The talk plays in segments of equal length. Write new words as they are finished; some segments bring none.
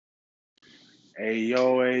Hey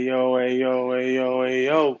yo, hey yo, hey yo, hey yo, hey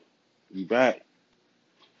yo. We back.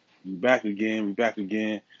 We back again. We back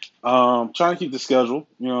again. Trying to keep the schedule.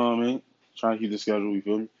 You know what I mean? Trying to keep the schedule. You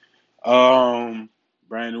feel me?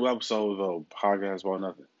 Brand new episode though. Podcast about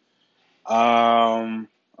nothing.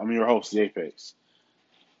 I'm your host, the Apex.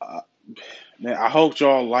 Uh, Man, I hope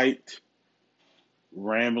y'all liked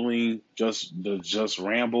rambling. Just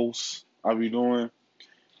rambles I be doing.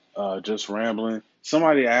 Just rambling.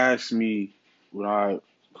 Somebody asked me when I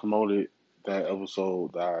promoted that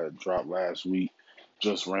episode that I dropped last week,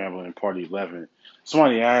 Just Rambling Part 11.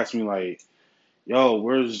 Somebody asked me, like, yo,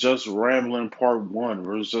 where's Just Rambling Part 1?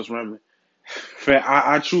 Where's Just Rambling?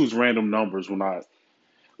 I choose random numbers when like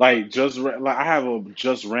I have a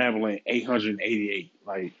Just Rambling 888.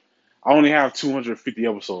 Like, I only have 250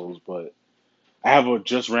 episodes, but I have a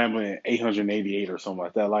Just Rambling 888 or something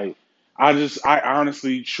like that. Like, I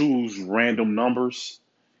honestly choose random numbers,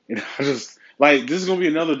 and I just like this is gonna be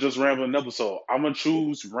another Just Rambling episode. I'm gonna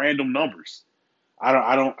choose random numbers.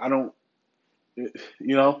 I don't. You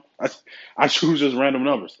know, I choose just random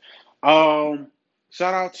numbers. Um,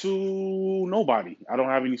 Shout out to nobody. I don't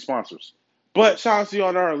have any sponsors, but shout out to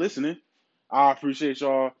y'all that are listening. I appreciate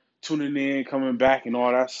y'all tuning in, coming back, and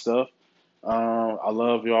all that stuff. I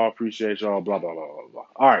love y'all, appreciate y'all, blah blah blah blah blah.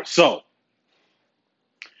 All right, so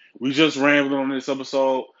we just rambled on this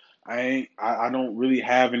episode. I don't really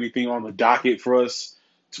have anything on the docket for us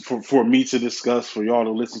for me to discuss, for y'all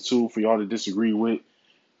to listen to, for y'all to disagree with.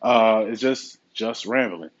 It's just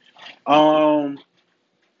rambling. Um,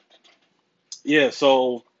 yeah.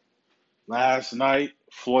 So last night,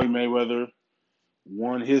 Floyd Mayweather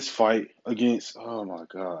won his fight against. Oh my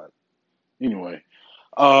God. Anyway,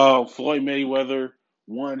 Floyd Mayweather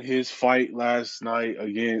won his fight last night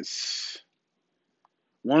against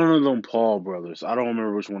one of them Paul brothers. I don't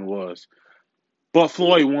remember which one it was. But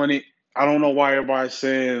Floyd won it. I don't know why everybody's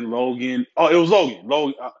saying Logan. Oh, it was Logan.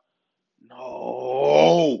 Logan.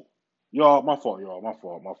 No, y'all, my fault, y'all, my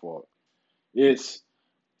fault. It's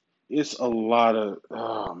it's a lot of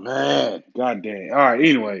oh man, god dang. All right,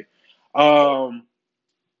 anyway, um,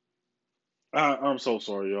 I'm so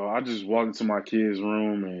sorry, y'all. I just walked into my kid's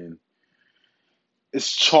room and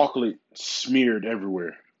it's chocolate smeared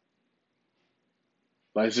everywhere.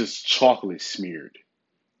 Like it's just chocolate smeared.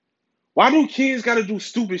 Why do kids got to do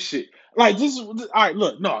stupid shit? Like this is all right.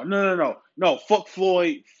 Look, no. Fuck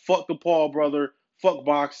Floyd. Fuck the Paul brother. Fuck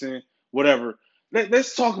boxing. Whatever.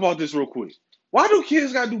 Let's talk about this real quick. Why do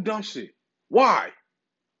kids got to do dumb shit? Why?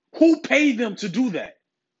 Who paid them to do that?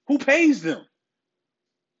 Who pays them?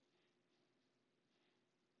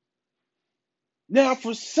 Now,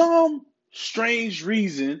 for some strange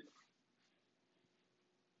reason,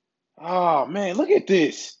 oh man, look at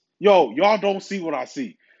this. Yo, y'all don't see what I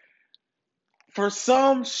see. For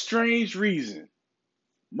some strange reason,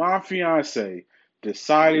 my fiance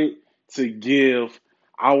decided to give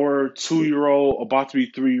our 2 year old, about to be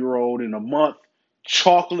 3 year old in a month,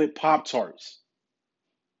 chocolate Pop Tarts.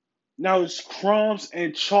 Now there's crumbs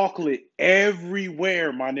and chocolate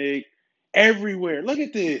everywhere, my nigga. Everywhere. Look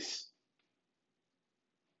at this.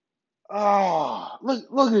 Ah,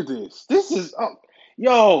 look at this. This is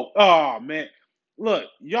yo, oh man. Look,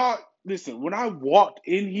 y'all listen, when I walked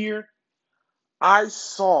in here, I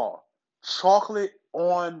saw chocolate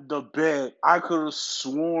on the bed. I could have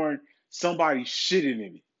sworn somebody shitting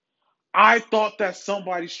in it. I thought that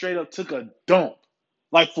somebody straight up took a dump.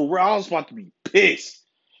 Like for real, I was about to be pissed.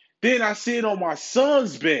 Then I see it on my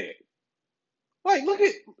son's bed. Like, look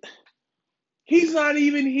at he's not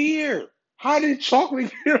even here. How did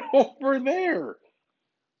chocolate get over there?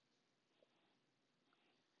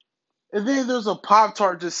 And then there's a Pop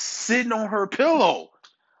Tart just sitting on her pillow,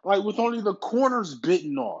 like with only the corners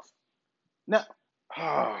bitten off. Now,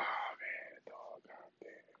 ah, man, dog.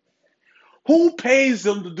 Who pays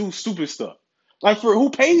them to do stupid stuff? Like, for who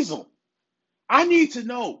pays them? I need to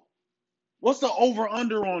know. What's the over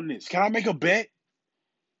under on this? Can I make a bet?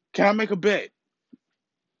 Can I make a bet?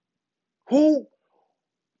 Who?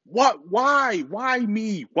 What? Why? Why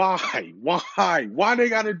me? Why? Why? Why they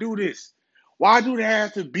got to do this? Why do they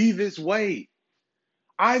have to be this way?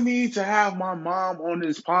 I need to have my mom on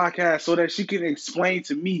this podcast so that she can explain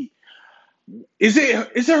to me. Is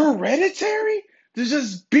it hereditary to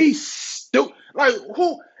just be stupid? Like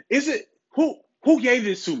who is it? Who gave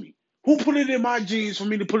this to me? Who put it in my genes for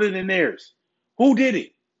me to put it in theirs? Who did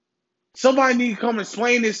it? Somebody need to come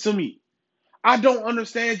explain this to me. I don't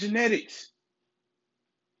understand genetics.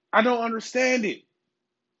 I don't understand it.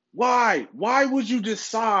 Why? Why would you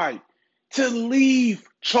decide to leave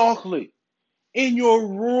chocolate in your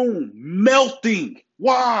room melting?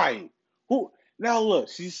 Why? Who? Now look,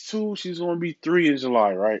 she's 2. She's gonna be 3 in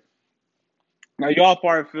July, right? Now y'all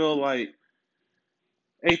probably feel like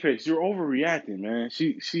Apex, you're overreacting, man.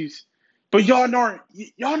 But y'all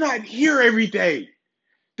not here every day.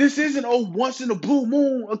 This isn't a once in a blue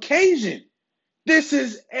moon occasion. This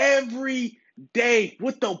is every day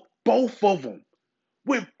with the both of them.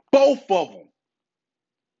 With both of them.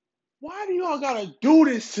 Why do y'all gotta do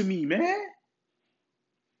this to me, man?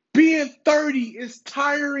 Being 30 is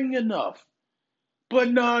tiring enough. But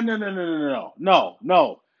no.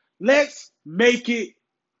 Let's make it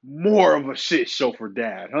more of a shit show for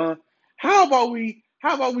dad, huh? How about we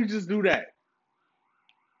just do that?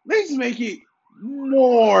 Let's make it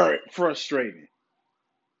more frustrating.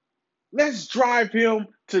 Let's drive him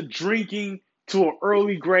to drinking to an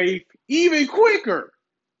early grave even quicker,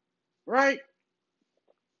 right?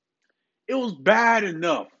 It was bad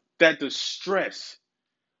enough that the stress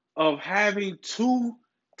of having 2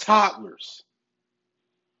 toddlers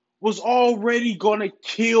was already gonna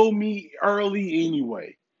kill me early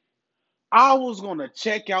anyway. I was gonna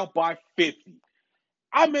check out by 50.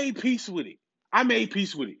 I made peace with it. I made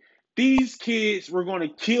peace with it. These kids were gonna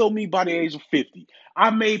kill me by the age of 50.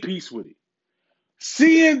 I made peace with it.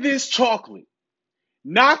 Seeing this chocolate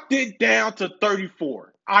knocked it down to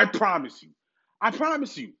 34. I promise you. I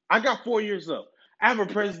promise you. I got 4 years left. I have a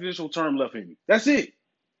presidential term left in me. That's it.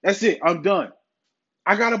 That's it. I'm done.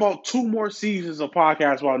 I got about 2 more seasons of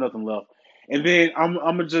podcast while nothing left, and then I'm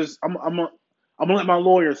gonna let my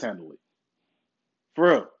lawyers handle it. For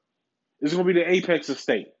real, it's gonna be the apex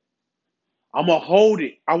estate. I'm gonna hold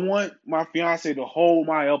it. I want my fiance to hold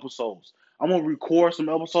my episodes. I'm gonna record some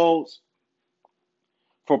episodes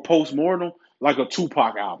for postmortem, like a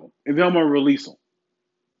Tupac album, and then I'm gonna release them.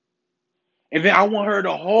 And then I want her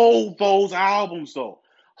to hold those albums though,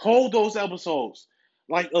 hold those episodes,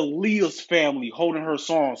 like Aaliyah's family holding her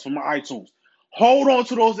songs from iTunes. Hold on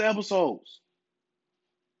to those episodes.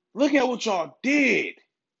 Look at what y'all did.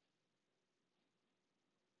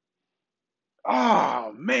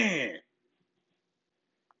 Oh man.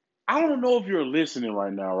 I don't know if you're listening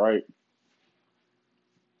right now, right?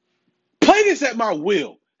 Play this at my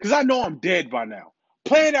will, because I know I'm dead by now.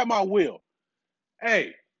 Play it at my will.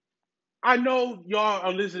 Hey, I know y'all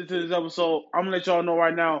are listening to this episode. I'm gonna let y'all know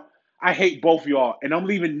right now. I hate both of y'all, and I'm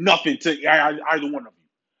leaving nothing to either one of you.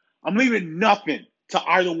 I'm leaving nothing to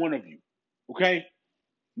either one of you. Okay?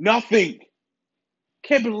 Nothing.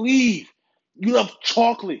 Can't believe you left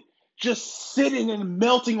chocolate just sitting and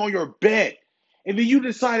melting on your bed. And then you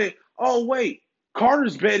decided, oh, wait,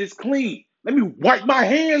 Carter's bed is clean. Let me wipe my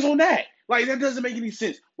hands on that. Like, that doesn't make any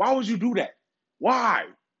sense. Why would you do that? Why?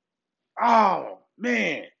 Oh,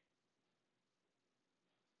 man.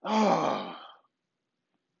 Oh.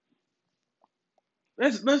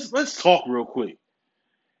 Let's talk real quick.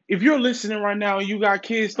 If you're listening right now and you got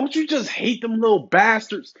kids, don't you just hate them little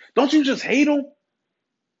bastards? Don't you just hate them?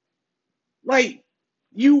 Like,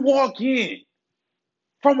 you walk in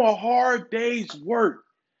from a hard day's work,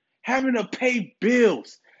 having to pay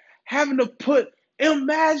bills, having to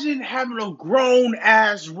imagine having a grown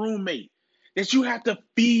ass roommate that you have to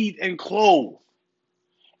feed and clothe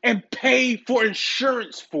and pay for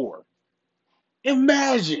insurance for.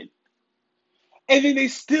 Imagine. And then they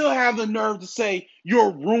still have the nerve to say,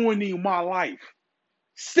 you're ruining my life.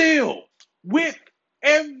 Still, with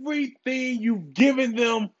everything you've given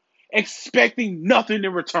them, expecting nothing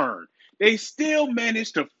in return, they still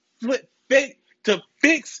manage to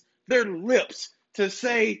fix their lips to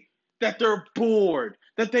say that they're bored,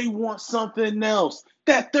 that they want something else,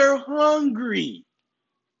 that they're hungry.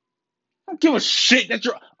 I don't give a shit that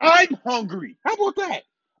you're. I'm hungry. How about that?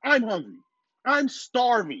 I'm hungry. I'm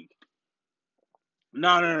starving.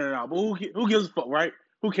 No. But who gives a fuck, right?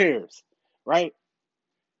 Who cares, right?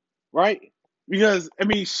 Right? Because I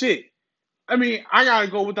mean, shit. I mean, I gotta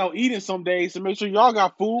go without eating some days to make sure y'all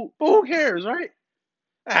got food. But who cares, right?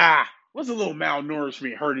 What's a little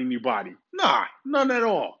malnourishment hurting your body? Nah, none at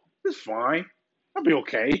all. It's fine. I'll be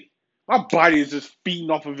okay. My body is just feeding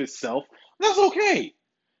off of itself. That's okay.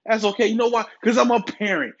 That's okay. You know why? Because I'm a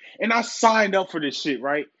parent and I signed up for this shit,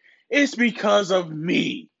 right? It's because of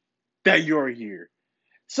me that you're here.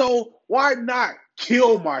 So why not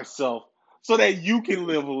kill myself so that you can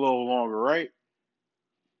live a little longer, right?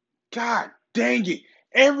 God dang it.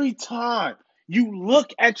 Every time you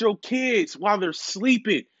look at your kids while they're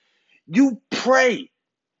sleeping, you pray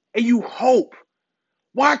and you hope.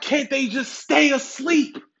 Why can't they just stay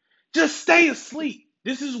asleep? Just stay asleep.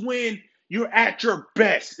 This is when you're at your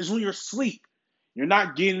best. It's when you're asleep. You're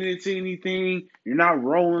not getting into anything. You're not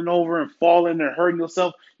rolling over and falling and hurting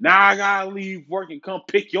yourself. Now I gotta leave work and come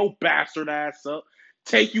pick your bastard ass up,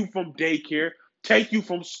 take you from daycare, take you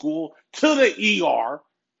from school to the ER.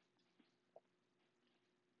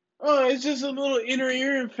 Oh, it's just a little inner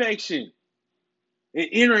ear infection. An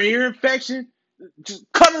inner ear infection, just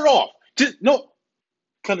cut it off. Just no,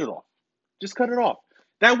 cut it off. Just cut it off.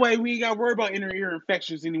 That way we ain't got to worry about inner ear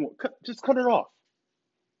infections anymore. Just cut it off.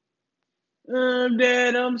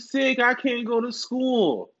 Dad, I'm sick. I can't go to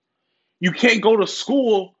school. You can't go to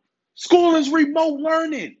school. School is remote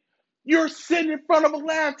learning. You're sitting in front of a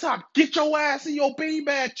laptop. Get your ass in your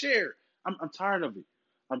beanbag chair. I'm tired of it.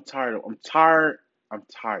 I'm tired of. I'm tired. I'm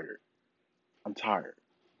tired. I'm tired.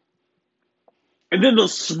 And then the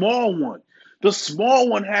small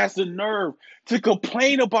one has the nerve to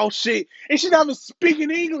complain about shit, and she's not even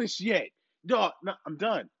speaking English yet. Dog, no, I'm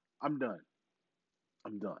done. I'm done.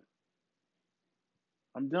 I'm done.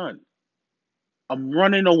 I'm done. I'm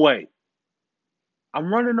running away.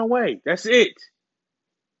 I'm running away. That's it.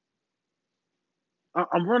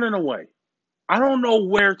 I'm running away. I don't know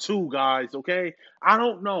where to, guys. Okay, I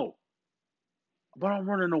don't know, but I'm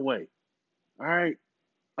running away. All right,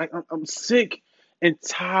 like I'm sick and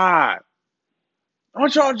tired.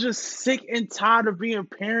 Aren't y'all just sick and tired of being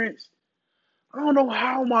parents? I don't know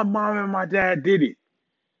how my mom and my dad did it.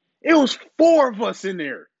 It was four of us in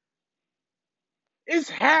there. It's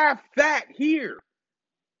half that here.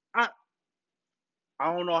 I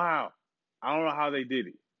I don't know how. I don't know how they did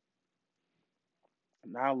it.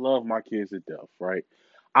 And I love my kids to death, right?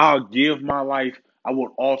 I'll give my life. I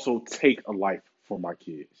would also take a life for my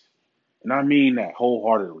kids. And I mean that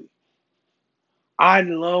wholeheartedly. I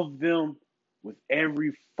love them with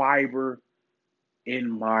every fiber in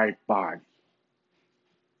my body.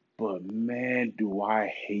 But man, do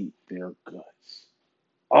I hate their guts.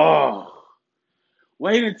 Oh,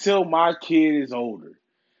 wait until my kid is older.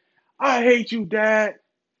 I hate you, Dad.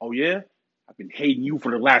 Oh, yeah? I've been hating you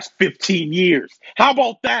for the last 15 years. How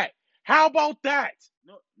about that? How about that?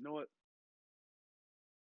 No, you know what?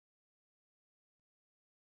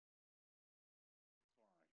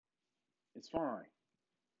 It's fine.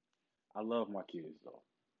 I love my kids, though.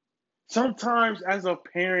 Sometimes, as a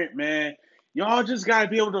parent, man, y'all just got to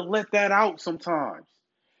be able to let that out sometimes.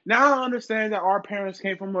 Now, I understand that our parents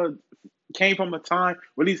came from a time,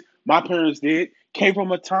 or at least my parents did, came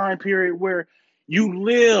from a time period where you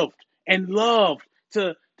lived and loved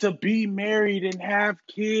to be married and have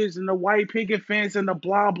kids and the white picket fence and the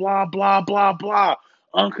blah blah blah blah blah,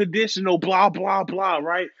 unconditional blah blah blah.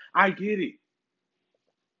 Right? I get it.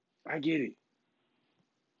 I get it.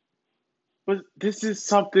 But this is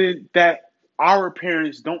something that our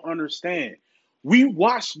parents don't understand. We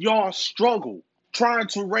watched y'all struggle trying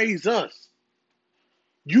to raise us.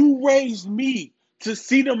 You raised me to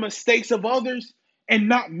see the mistakes of others and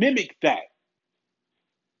not mimic that.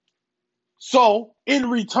 So, in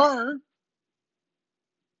return,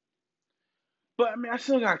 but I mean, I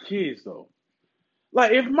still got kids though.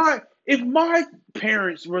 Like if my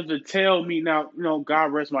parents were to tell me now,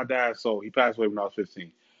 God rest my dad's soul. He passed away when I was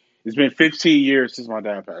 15. It's been 15 years since my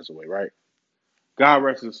dad passed away, right? God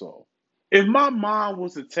rest his soul. If my mom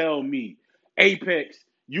was to tell me, Apex,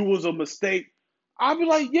 you was a mistake, I'd be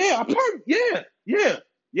like, yeah,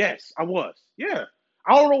 yes, I was. Yeah.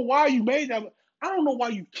 I don't know why you made that. I don't know why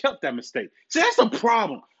you kept that mistake. See, that's the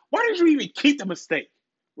problem. Why did you even keep the mistake?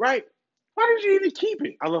 Right? Why did you even keep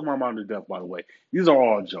it? I love my mom to death, by the way. These are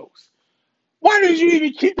all jokes. Why did you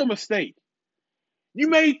even keep the mistake? You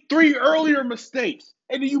made three earlier mistakes,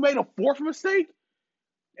 and then you made a fourth mistake?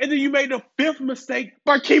 And then you made the fifth mistake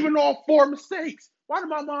by keeping all four mistakes. Why did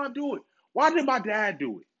my mom do it? Why did my dad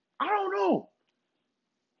do it? I don't know.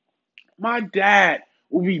 My dad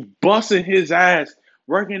will be busting his ass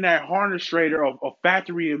working at Harness Trader, a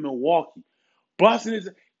factory in Milwaukee, busting his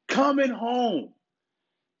coming home,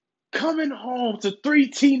 coming home to three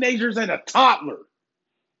teenagers and a toddler.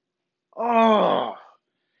 Oh,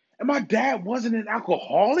 and my dad wasn't an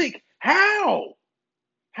alcoholic. How?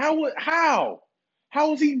 How?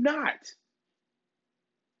 How was he not?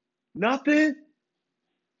 Nothing.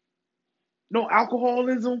 No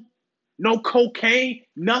alcoholism, no cocaine,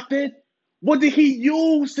 nothing. What did he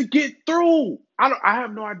use to get through? I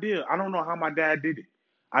have no idea. I don't know how my dad did it.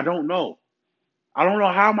 I don't know. I don't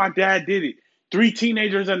know how my dad did it. Three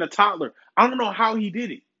teenagers and a toddler. I don't know how he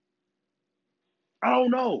did it. I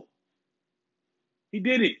don't know. He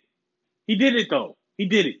did it. He did it though. He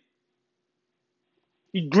did it.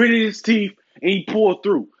 He gritted his teeth and he pulled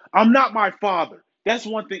through. I'm not my father. That's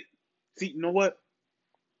one thing. See, you know what?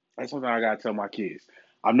 That's something I gotta tell my kids.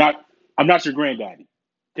 I'm not. I'm not your granddaddy.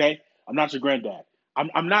 Okay. I'm not your granddad.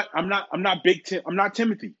 I'm not. I'm not. I'm not Big Tim. I'm not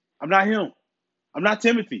Timothy. I'm not him. I'm not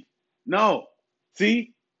Timothy. No.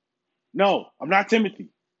 See. No. I'm not Timothy. Right? I'm not Timothy. No. See. No. I'm not Timothy. Right? I'm not Timothy. No. See. No. I'm not Timothy. No. I'm not Timothy. No. I'm not Timothy. No. See. No. I'm not Timothy. Right? I'm not Timothy. No. See.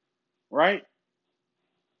 No. I'm not Timothy. No.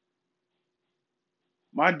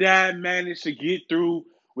 My dad managed to get through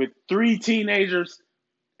with three teenagers,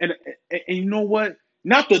 and you know what?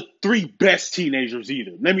 Not the three best teenagers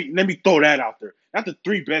either. Let me throw that out there. Not the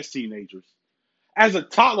three best teenagers. As a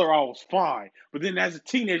toddler, I was fine, but then as a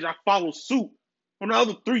teenager, I followed suit from the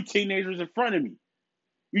other three teenagers in front of me.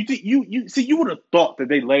 You would have thought that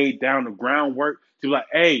they laid down the groundwork to be like,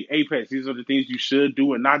 hey, Apex, these are the things you should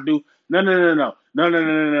do and not do. No, no, no, no, no, no, no,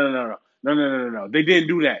 no, no, no, no. No, no, no, no, no. They didn't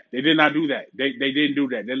do that. They did not do that. They didn't do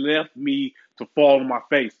that. They left me to fall on my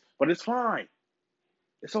face. But it's fine.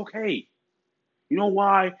 It's okay. You know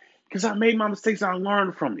why? Because I made my mistakes and I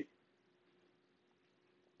learned from it.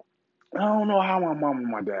 I don't know how my mom and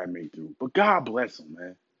my dad made through, but God bless them,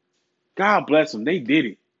 man. God bless them. They did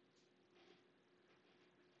it.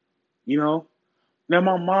 You know? Now,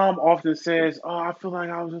 my mom often says, oh, I feel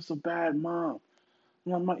like I was just a bad mom.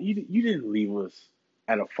 I'm like, you didn't leave us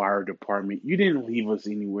at a fire department. You didn't leave us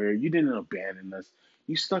anywhere. You didn't abandon us.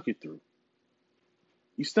 You stuck it through.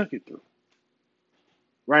 You stuck it through.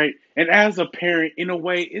 Right? And as a parent, in a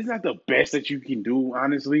way, isn't that the best that you can do,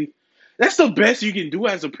 honestly? That's the best you can do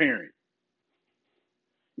as a parent.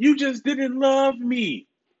 You just didn't love me.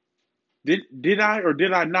 Did I or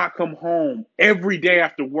did I not come home every day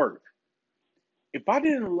after work? If I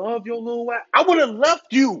didn't love your little ass, I would have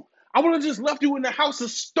left you. I would have just left you in the house to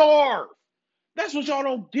starve. That's what y'all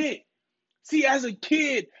don't get. See, as a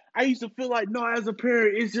kid, I used to feel like, no, as a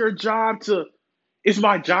parent, it's your job to, it's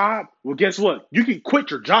my job. Well, guess what? You can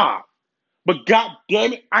quit your job. But God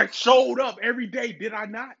damn it, I showed up every day, did I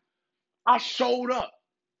not? I showed up.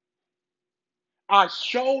 I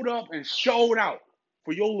showed up and showed out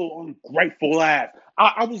for your little ungrateful ass.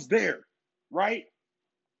 I was there, right?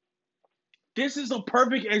 This is a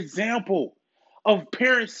perfect example of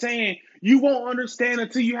parents saying, you won't understand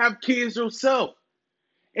until you have kids yourself.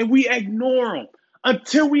 And we ignore them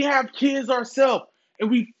until we have kids ourselves.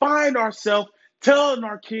 And we find ourselves telling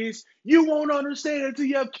our kids, you won't understand until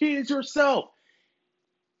you have kids yourself.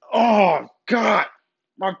 Oh, God.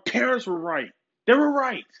 My parents were right. They were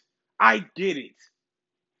right. I get it.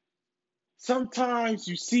 Sometimes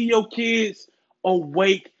you see your kids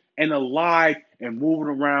awake and alive and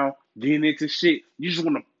moving around, getting into shit. You just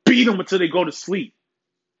want to beat them until they go to sleep.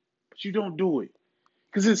 But you don't do it.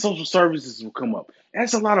 Because then social services will come up.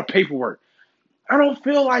 That's a lot of paperwork. I don't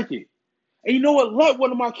feel like it. And you know what? Let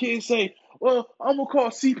one of my kids say, well, I'm going to call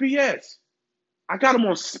CPS. I got them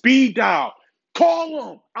on speed dial. Call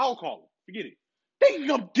them. I'll call them. Forget it. They can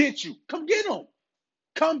come get you. Come get them.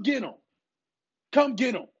 Come get them. Come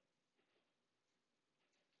get them.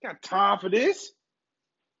 Got time for this.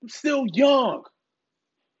 I'm still young.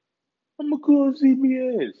 I'm going to call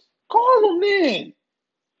CPS. Call them then.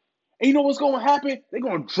 And you know what's going to happen? They're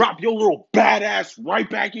going to drop your little badass right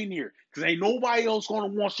back in here. Because ain't nobody else going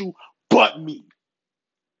to want you but me.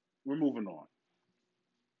 We're moving on.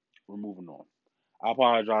 We're moving on. I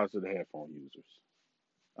apologize to the headphone users.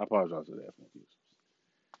 I apologize to the headphone users.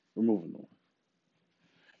 We're moving on.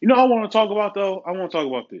 You know what I want to talk about, though? I want to talk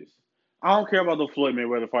about this. I don't care about the Floyd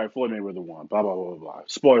Mayweather fight. Floyd Mayweather won. Blah, blah, blah, blah, blah.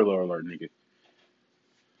 Spoiler alert, nigga.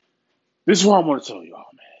 This is what I want to tell y'all,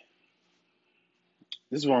 man.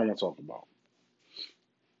 This is what I want to talk about.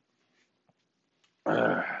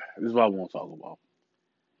 This is what I want to talk about.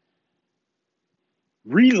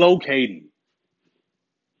 Relocating.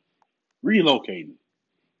 Relocating.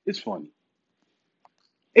 It's funny.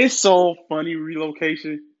 It's so funny,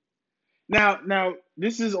 relocation. Now,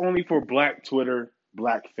 this is only for Black Twitter,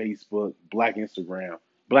 Black Facebook, Black Instagram,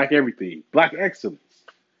 Black everything, Black excellence.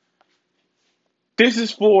 This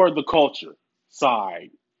is for the culture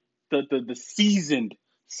side, the seasoned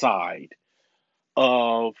side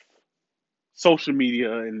of social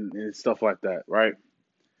media and stuff like that, right?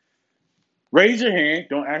 Raise your hand.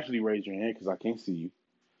 Don't actually raise your hand because I can't see you.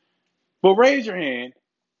 But raise your hand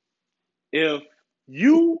if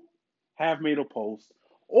you have made a post,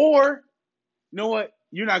 or you know what?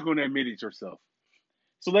 You're not going to admit it yourself.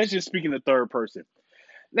 So let's just speak in the third person.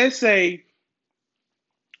 Let's say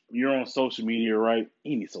you're on social media, right?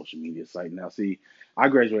 Any social media site now. See, I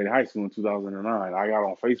graduated high school in 2009. I got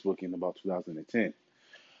on Facebook in about 2010.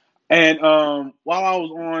 And while I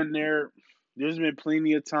was on there, there's been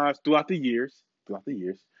plenty of times throughout the years.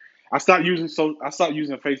 I stopped using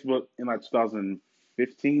Facebook in like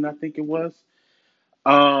 2015, I think it was.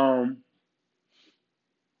 Um,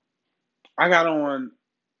 I got on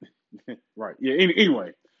right. Yeah.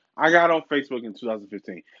 Anyway, I got on Facebook in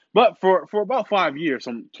 2015, but for about 5 years,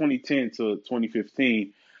 from 2010 to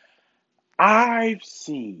 2015, I've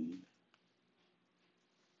seen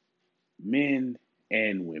men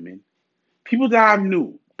and women, people that I've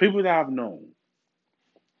known,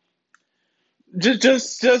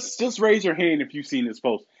 Just raise your hand if you've seen this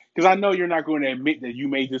post, because I know you're not going to admit that you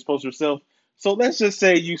made this post yourself. So let's just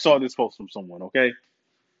say you saw this post from someone. Okay,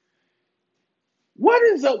 what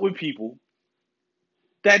is up with people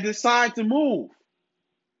that decide to move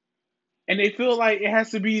and they feel like it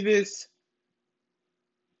has to be this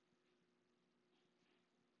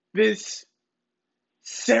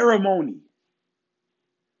ceremony,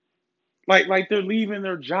 like they're leaving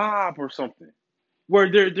their job or something,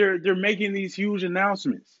 where they're making these huge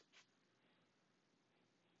announcements.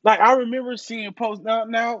 Like I remember seeing posts. Now,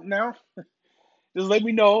 just let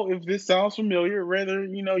me know if this sounds familiar. Whether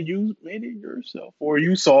you made it yourself or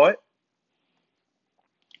you saw it.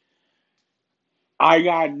 I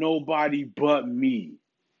got nobody but me.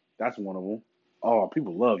 That's one of them. Oh,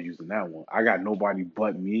 people love using that one. I got nobody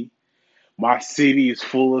but me. My city is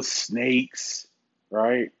full of snakes,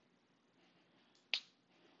 right?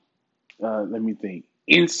 Let me think.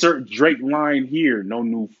 Insert Drake line here. No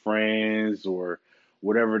new friends or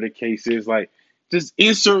whatever the case is. Like, just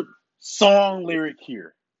insert song lyric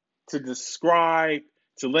here to describe,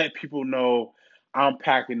 to let people know I'm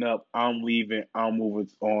packing up, I'm leaving, I'm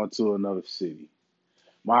moving on to another city.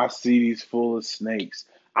 My city's full of snakes.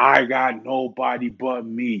 I got nobody but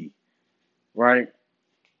me, right?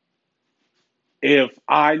 If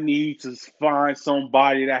I need to find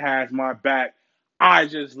somebody that has my back, I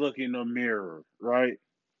just look in the mirror, right?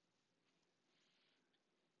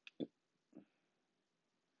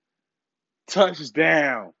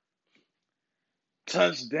 Touchdown,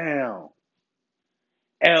 touchdown.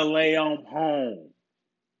 LA, I'm home.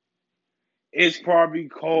 It's probably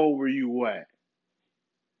cold where you at.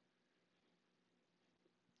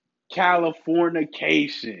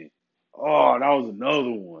 Californication. Oh, that was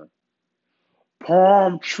another one.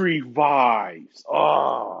 Palm tree vibes.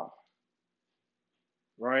 Oh,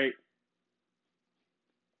 right.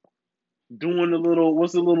 Doing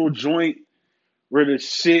what's the little joint where the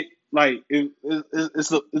shit like it's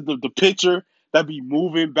the picture that be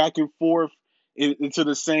moving back and forth into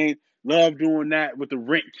the same. Love doing that with the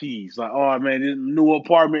rent keys. Like, oh man, this new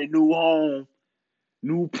apartment, new home,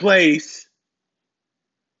 new place,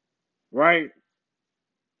 right?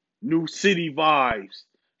 New city vibes,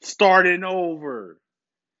 starting over,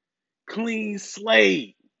 clean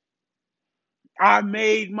slate. I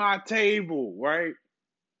made my table, right?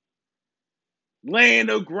 Laying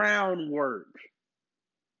the groundwork.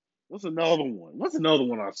 What's another one? What's another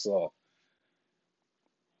one I saw?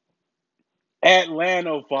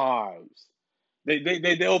 Atlanta vibes.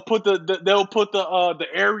 They'll put the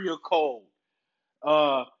area code.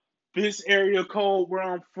 Uh, this area code where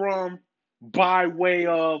I'm from by way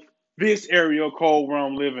of this area code where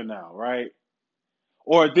I'm living now, right?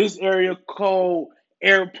 Or this area code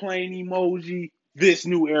airplane emoji, this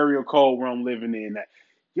new area code where I'm living in.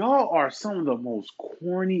 Y'all are some of the most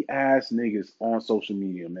corny ass niggas on social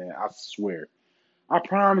media, man. I swear. I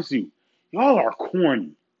promise you. Y'all are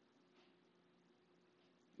corny.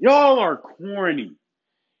 Y'all are corny.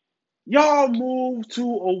 Y'all moved to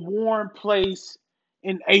a warm place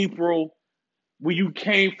in April when you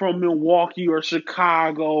came from Milwaukee or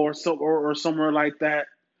Chicago or somewhere like that,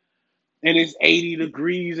 and it's 80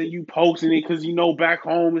 degrees and you posting it because you know back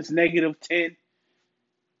home it's -10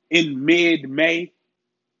 in mid-May,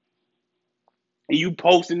 and you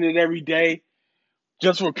posting it every day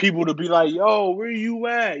just for people to be like, "Yo, where you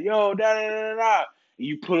at? Yo, da da da da." And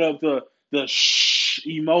you put up the shh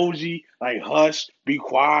emoji, like hush, be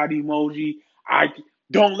quiet emoji. I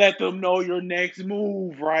don't let them know your next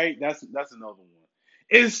move, right? That's another one.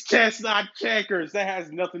 It's chestnut checkers. That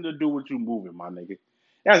has nothing to do with you moving, my nigga.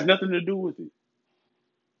 That has nothing to do with it.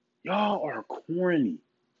 Y'all are corny.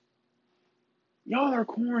 Y'all are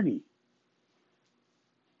corny.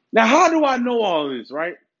 Now, how do I know all this,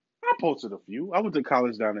 right? I posted a few. I went to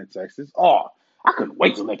college down in Texas. Oh, I couldn't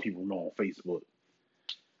wait to let people know on Facebook.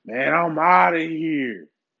 Man, I'm out of here.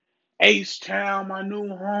 H Town, my new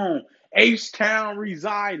home. H Town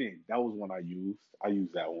residing. That was one I used. I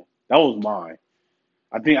used that one. That was mine.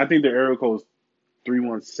 I think the area code is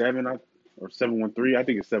 317 or 713. I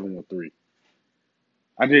think it's 713.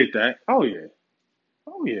 I did that. Oh yeah.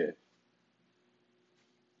 Oh yeah.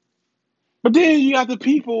 But then you got the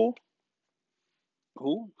people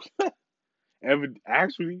who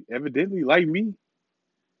evidently like me.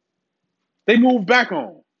 They moved back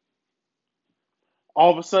home.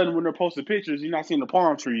 All of a sudden, when they're posting pictures, you're not seeing the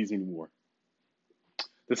palm trees anymore.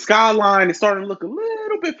 The skyline is starting to look a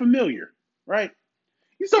little bit familiar, right?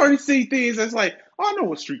 You starting to see things that's like, oh, I know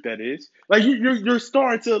what street that is. Like you're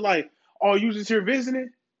starting to like, oh, you just here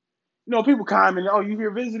visiting? People comment, oh, you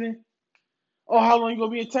here visiting? Oh, how long you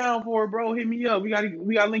gonna be in town for, bro? Hit me up. We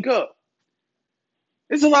gotta link up.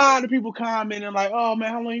 It's a lot of people commenting like, "Oh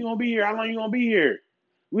man, how long you gonna be here? How long you gonna be here?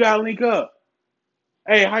 We gotta link up.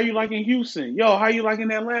 Hey, how you liking Houston? Yo, how you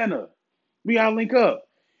liking Atlanta? We gotta link up."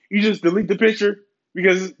 You just delete the picture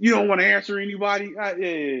because you don't want to answer anybody.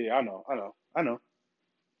 Yeah. I know.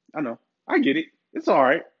 I get it. It's all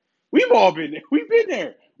right. We've all been there. We've been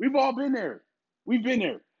there. We've all been there. We've been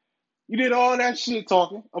there. You did all that shit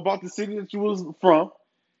talking about the city that you was from,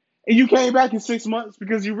 and you came back in 6 months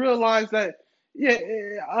because you realized that,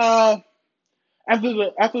 yeah, after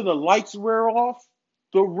the lights wear off,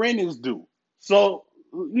 the rent is due. So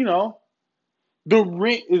the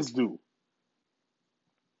rent is due.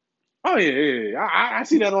 Oh yeah. I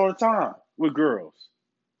see that all the time with girls.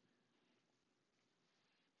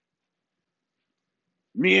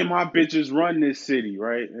 Me and my bitches run this city,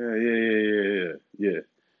 right? Yeah.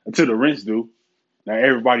 Until the rent's due. Now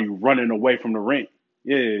everybody running away from the rent.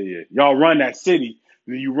 Yeah. Y'all run that city,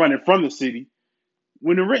 then you running from the city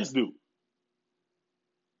when the rent's due.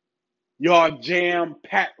 Y'all jam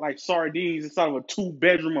packed like sardines inside of a 2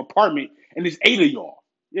 bedroom apartment, and there's 8 of y'all.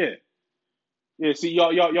 Yeah. Yeah. See,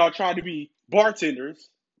 y'all try to be bartenders,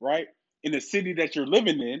 right? In the city that you're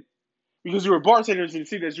living in, because you were bartenders in the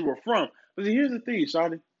city that you were from. But see, here's the thing,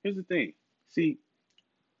 Shawty. Here's the thing. See,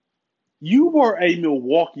 you were a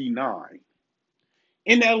Milwaukee 9.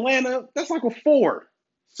 In Atlanta, that's like a 4.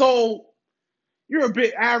 So you're a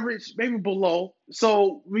bit average, maybe below.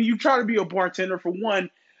 So when you try to be a bartender, for one,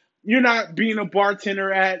 you're not being a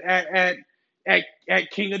bartender at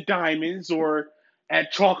King of Diamonds or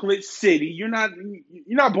at Chocolate City. You're not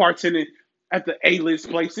bartending at the A-list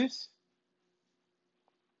places.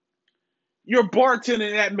 You're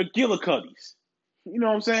bartending at McGillicuddy's. You know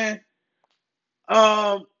what I'm saying?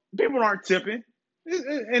 People aren't tipping,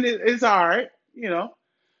 and it's all right. You know,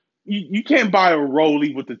 you can't buy a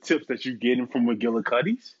rollie with the tips that you're getting from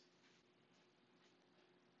McGillicuddy's,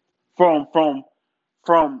 from from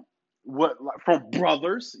from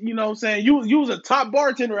Brothers. You know what I'm saying? You was a top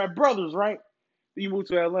bartender at Brothers, right? Then you moved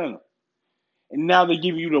to Atlanta, and now they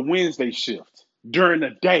give you the Wednesday shift during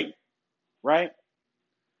the day, right?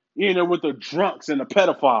 You know, with the drunks and the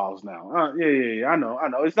pedophiles now. Yeah. I know.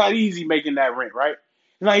 It's not easy making that rent, right?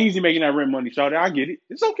 It's not easy making that rent money, Charlie. I get it.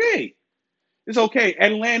 It's okay. It's okay.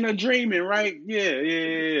 Atlanta dreaming, right?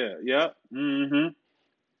 Yeah. Mm-hmm.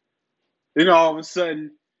 Then all of a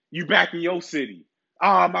sudden, you back in your city.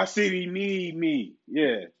 Ah, my city need me.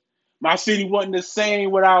 Yeah. My city wasn't the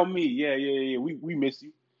same without me. Yeah. We miss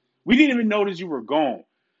you. We didn't even notice you were gone.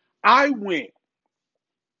 I went,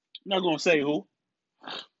 I'm not gonna say who.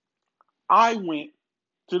 I went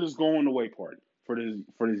to this going away party for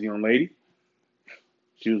this young lady.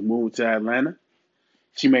 She was moving to Atlanta.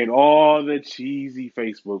 She made all the cheesy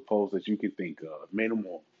Facebook posts that you could think of. Made them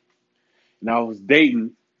all. And I was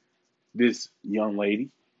dating this young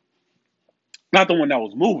lady. Not the one that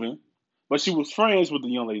was moving, but she was friends with the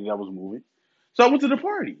young lady that was moving. So I went to the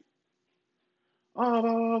party. Oh,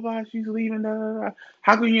 blah, blah, blah, she's leaving. Blah, blah, blah.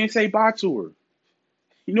 How come you ain't say bye to her?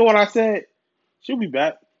 You know what I said? She'll be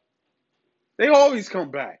back. They always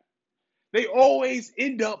come back. They always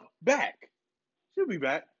end up back. She'll be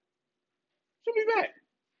back. She'll be back.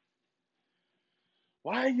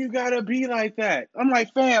 Why you gotta be like that? I'm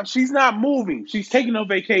like, fam, she's not moving. She's taking a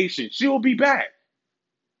vacation. She'll be back.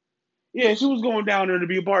 Yeah, she was going down there to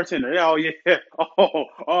be a bartender. Oh yeah.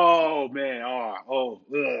 Oh man.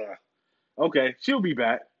 Ugh. Okay, she'll be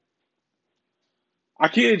back. I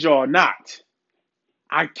kid y'all not.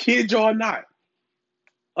 I kid y'all not.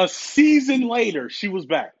 A season later, she was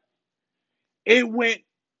back. It went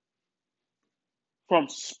from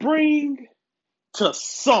spring to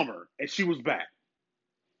summer, and she was back.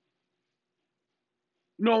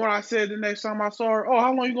 You know what I said the next time I saw her? Oh,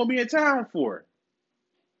 how long you gonna be in town for?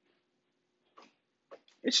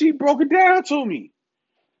 And she broke it down to me.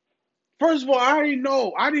 First of all, I didn't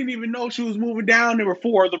know. I didn't even know she was moving down. There were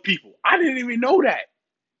 4 other people. I didn't even know that.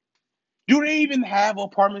 Do they even have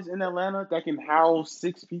apartments in Atlanta that can house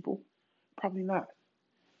 6 people? Probably not.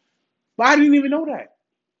 But I didn't even know that.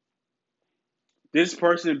 This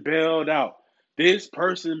person bailed out. This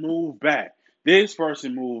person moved back. This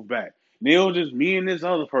person moved back. And it was just me and this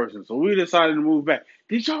other person. So we decided to move back.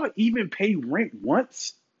 Did y'all even pay rent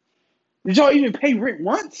once? Did y'all even pay rent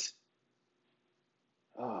once?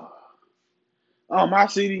 Oh, my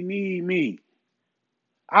city need me.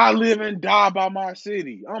 I live and die by my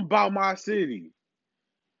city. I'm about my city.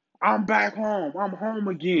 I'm back home. I'm home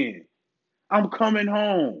again. I'm coming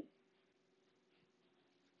home.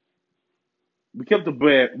 We kept the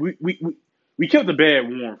bed. We kept the bed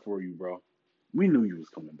warm for you, bro. We knew you was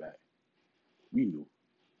coming back. We knew.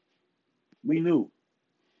 We knew.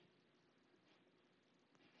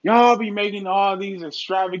 Y'all be making all these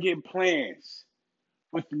extravagant plans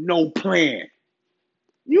with no plan.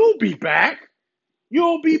 You'll be back.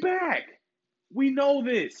 You'll be back. We know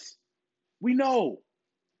this. We know.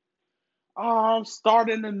 Oh, I'm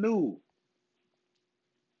starting anew.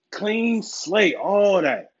 Clean slate, all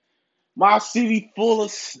that. My city full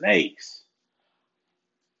of snakes.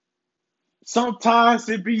 Sometimes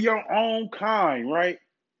it be your own kind, right?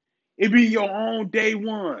 It be your own day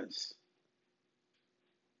ones.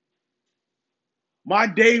 My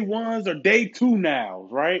day ones are day two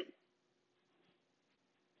nows, right?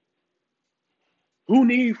 Who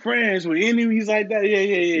need friends with enemies like that? Yeah,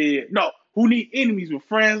 yeah, yeah, yeah. No, who need enemies with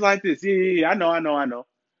friends like this? Yeah, yeah, yeah. I know.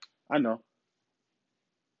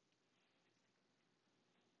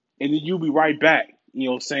 And then you'll be right back in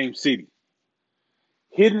your same city,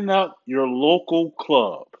 hitting up your local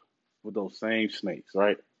club with those same snakes,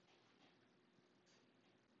 right?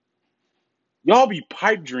 Y'all be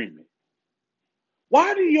pipe dreaming.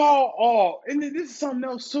 Why do y'all all? And then this is something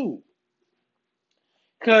else too,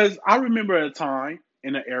 because I remember a time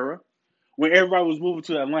in an era when everybody was moving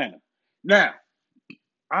to Atlanta. Now,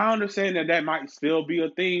 I understand that that might still be a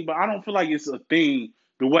thing, but I don't feel like it's a thing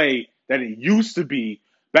the way that it used to be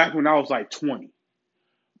back when I was like 20.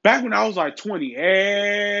 Back when I was like 20,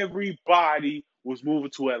 everybody was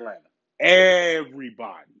moving to Atlanta.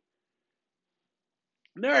 Everybody.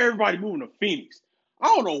 Now everybody moving to Phoenix. I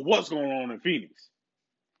don't know what's going on in Phoenix.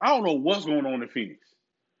 I don't know what's going on in Phoenix.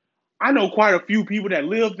 I know quite a few people that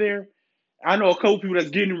live there. I know a couple people that's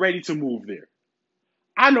getting ready to move there.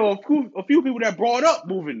 I know a few people that brought up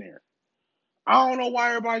moving there. I don't know why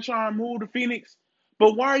everybody trying to move to Phoenix,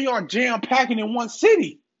 but why are y'all jam packing in one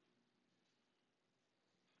city?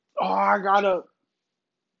 Oh, I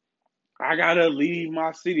gotta leave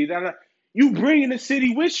my city. You bringing the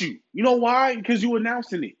city with you. You know why? Because you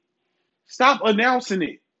announcing it. Stop announcing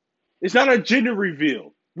it. It's not a gender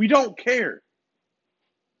reveal. We don't care.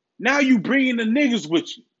 Now you bringing the niggas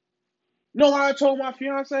with you. You know what I told my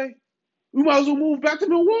fiance? We might as well move back to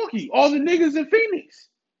Milwaukee. All the niggas in Phoenix.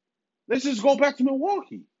 Let's just go back to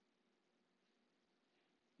Milwaukee.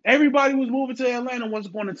 Everybody was moving to Atlanta once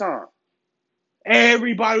upon a time.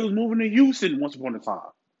 Everybody was moving to Houston once upon a time.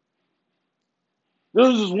 There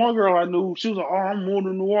was this one girl I knew. She was like, "Oh, I'm moving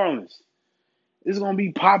to New Orleans. It's gonna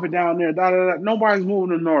be popping down there." Da, da, da. Nobody's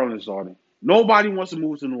moving to New Orleans, Shorty. Nobody wants to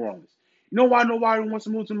move to New Orleans. You know why nobody wants to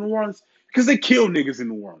move to New Orleans? Because they kill niggas in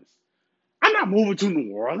New Orleans. I'm not moving to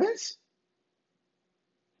New Orleans.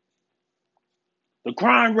 The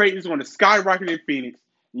crime rate is going to skyrocket in Phoenix,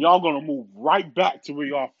 and y'all going to move right back to where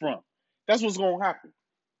y'all from. That's what's going to happen.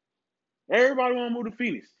 Everybody want to move to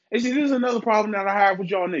Phoenix. And see, this is another problem that I have with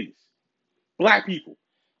y'all niggas. Black people.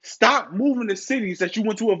 Stop moving to cities that you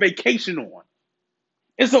went to a vacation on.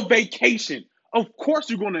 It's a vacation. Of course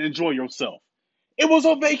you're going to enjoy yourself. It was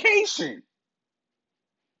a vacation.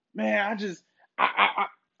 Man,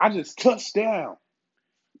 I just touched down,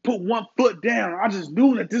 put one foot down. I just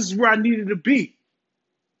knew that this is where I needed to be.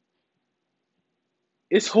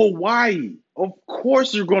 It's Hawaii. Of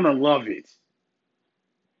course you're gonna love it.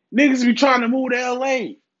 Niggas be trying to move to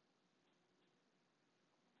LA,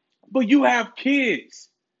 but you have kids.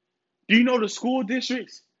 Do you know the school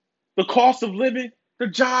districts, the cost of living, the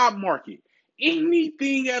job market,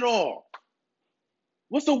 anything at all?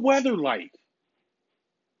 What's the weather like?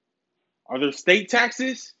 Are there state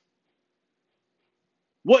taxes?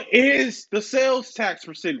 What is the sales tax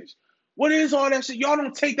percentage? What is all that shit? Y'all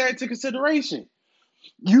don't take that into consideration.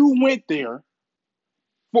 You went there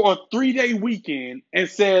for a 3-day weekend and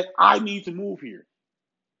said, I need to move here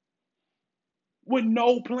with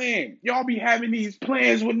no plan. Y'all be having these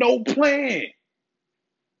plans with no plan.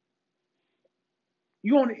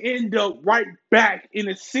 You're going to end up right back in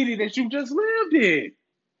the city that you just lived in.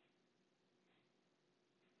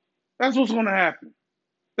 That's what's going to happen.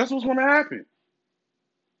 That's what's going to happen.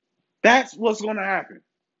 That's what's going to happen.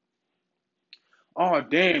 Oh,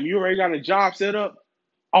 damn, you already got a job set up?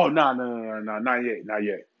 Oh, no, no, no, no, no, not yet, not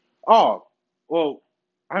yet. Oh, well,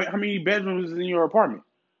 how many bedrooms is in your apartment?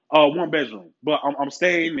 One bedroom, but I'm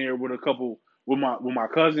staying there with a couple with my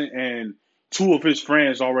cousin and two of his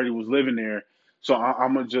friends already was living there, so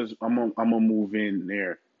I'm gonna move in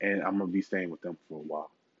there and I'm gonna be staying with them for a while.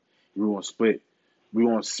 We want to split we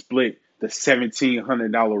want to split the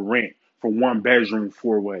 $1,700 rent for one bedroom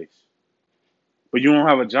 4 ways. But you don't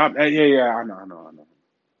have a job. Yeah, yeah, I know.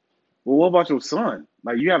 Well, what about your son?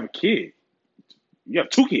 Like you have a kid, you have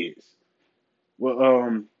two kids.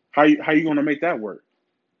 Well, how you gonna make that work?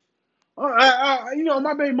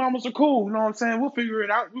 My baby mamas are cool. You know what I'm saying? We'll figure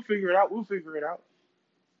it out. We'll figure it out. We'll figure it out.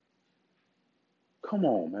 Come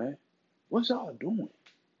on, man. What's y'all doing?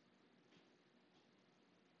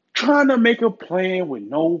 trying to make a plan with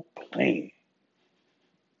no plan.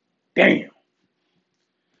 Damn.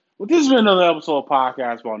 Well, this has been another episode of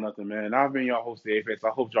Podcast About Nothing, man. I've been your host, Apex.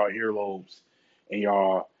 I hope y'all earlobes and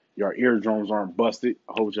your eardrums aren't busted.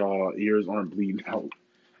 I hope y'all ears aren't bleeding out.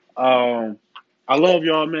 I love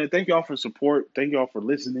y'all, man. Thank y'all for support. Thank y'all for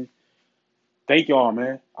listening. Thank y'all,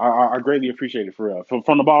 man. I greatly appreciate it for real.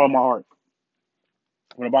 From the bottom of my heart.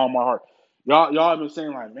 From the bottom of my heart. Y'all have been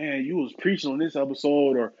saying like, man, you was preaching on this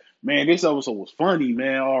episode, or man, this episode was funny,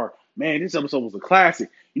 man, or man, this episode was a classic.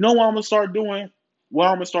 You know what I'm gonna start doing? What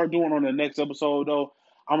I'm gonna start doing on the next episode though?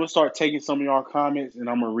 I'm gonna start taking some of y'all comments and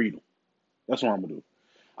I'm gonna read them. That's what I'm gonna do.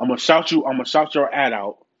 I'm gonna shout your ad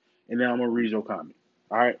out, and then I'm gonna read your comment.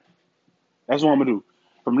 All right, that's what I'm gonna do.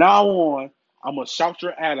 From now on, I'm gonna shout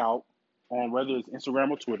your ad out on whether it's Instagram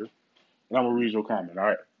or Twitter, and I'm gonna read your comment. All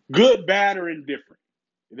right, good, bad, or indifferent.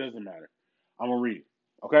 It doesn't matter. I'm gonna read it.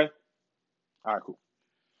 Okay. All right, cool.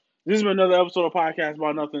 This has been another episode of Podcast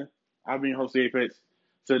About Nothing. I've been your host, Apex.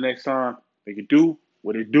 Till next time, make it do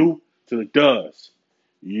what it do till it does.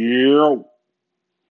 Yeah.